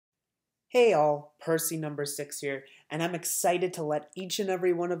Hey all, Percy number 6 here, and I'm excited to let each and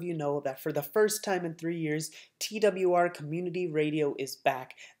every one of you know that for the first time in 3 years, TWR Community Radio is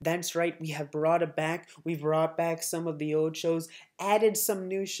back. That's right, we have brought it back. We've brought back some of the old shows, added some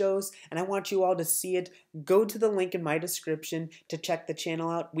new shows, and I want you all to see it. Go to the link in my description to check the channel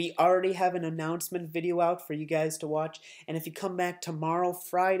out. We already have an announcement video out for you guys to watch, and if you come back tomorrow,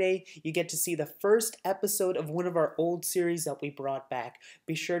 Friday, you get to see the first episode of one of our old series that we brought back.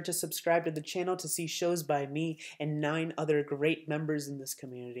 Be sure to subscribe to the channel to see shows by me and 9 other great members in this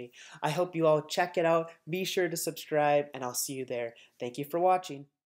community. I hope you all check it out. Be sure to subscribe, and I'll see you there. Thank you for watching.